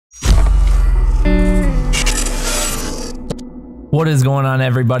What is going on,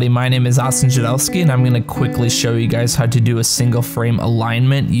 everybody? My name is Judovsky, and I'm going to quickly show you guys how to do a single frame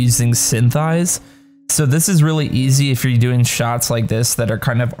alignment using SynthEyes. So this is really easy if you're doing shots like this that are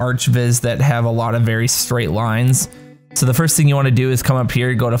kind of arch viz that have a lot of very straight lines. So the first thing you want to do is come up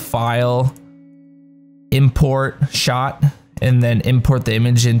here, go to File, Import Shot, and then import the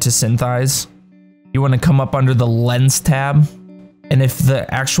image into SynthEyes. You want to come up under the Lens tab, and if the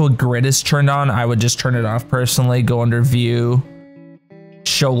actual grid is turned on, I would just turn it off personally. Go under View,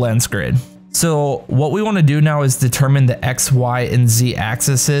 Show Lens Grid. So what we want to do now is determine the X, Y, and Z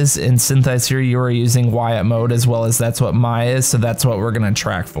axes. In SynthEyes here, you are using Y at mode, as well as that's what Maya is, so that's what we're going to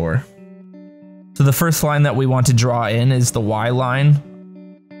track for. So the first line that we want to draw in is the Y line,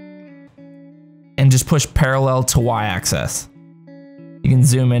 and just push parallel to Y axis. You can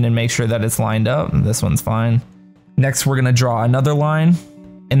zoom in and make sure that it's lined up, and this one's fine. Next, we're going to draw another line,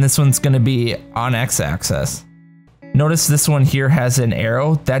 and this one's going to be on X axis. Notice this one here has an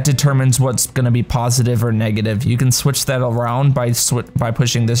arrow that determines what's going to be positive or negative. You can switch that around by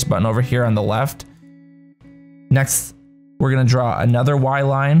pushing this button over here on the left. Next, we're going to draw another Y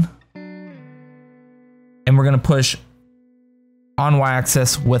line, and we're going to push on Y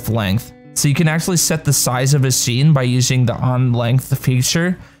axis with length. So you can actually set the size of a scene by using the on length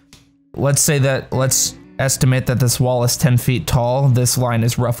feature. Let's estimate that this wall is 10 feet tall. This line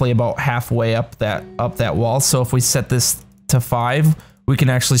is roughly about halfway up that wall. So if we set this to 5, we can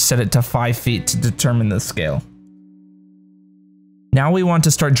actually set it to 5 feet to determine the scale. Now we want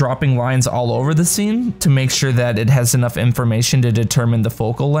to start dropping lines all over the scene to make sure that it has enough information to determine the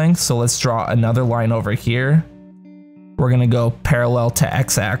focal length. So let's draw another line over here. We're going to go parallel to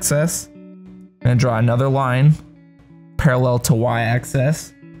X axis. We're going to draw another line parallel to Y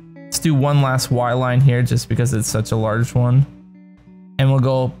axis. Let's do one last Y line here just because it's such a large one. And we'll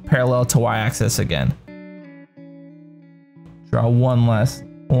go parallel to Y axis again. Draw one last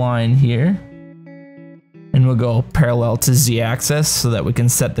line here. And we'll go parallel to Z axis so that we can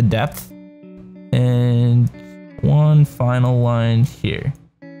set the depth. And one final line here.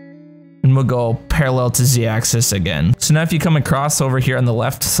 And we'll go parallel to Z axis again. So now if you come across over here on the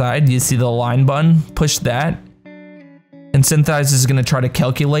left side, you see the line button, push that. And SynthEyes is going to try to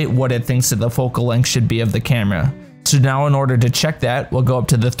calculate what it thinks that the focal length should be of the camera. So now in order to check that, we'll go up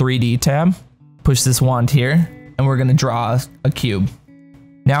to the 3D tab, push this wand here, and we're going to draw a cube.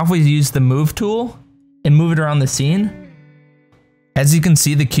 Now if we use the move tool and move it around the scene, as you can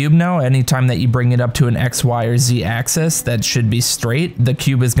see the cube now, anytime that you bring it up to an X, Y, or Z axis that should be straight, the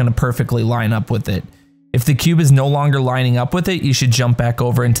cube is going to perfectly line up with it. If the cube is no longer lining up with it, you should jump back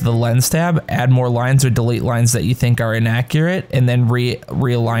over into the Lens tab, add more lines or delete lines that you think are inaccurate, and then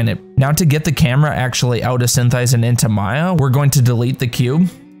realign it. Now to get the camera actually out of SynthEyes and into Maya, we're going to delete the cube.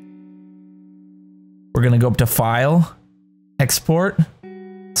 We're going to go up to File, Export,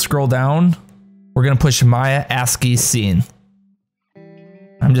 scroll down. We're going to push Maya ASCII Scene.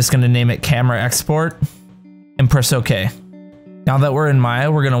 I'm just going to name it Camera Export and press OK. Now that we're in Maya,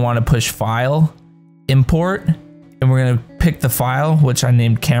 we're going to want to push File, Import, and we're going to pick the file, which I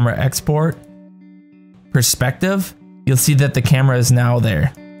named Camera Export, Perspective. You'll see that the camera is now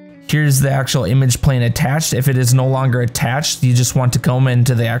there. Here's the actual image plane attached. If it is no longer attached, you just want to come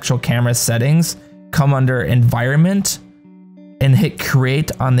into the actual camera settings, come under Environment, and hit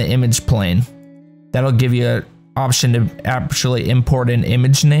Create on the image plane. That'll give you an option to actually import an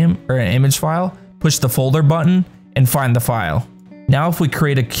image name or an image file. Push the folder button and find the file. Now if we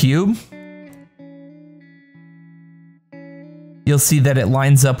create a cube, you'll see that it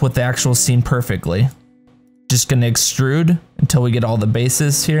lines up with the actual scene perfectly. Just gonna extrude until we get all the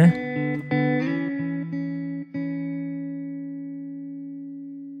bases here.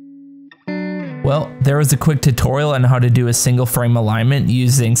 Well, there was a quick tutorial on how to do a single frame alignment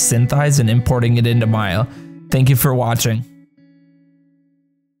using SynthEyes and importing it into Maya. Thank you for watching.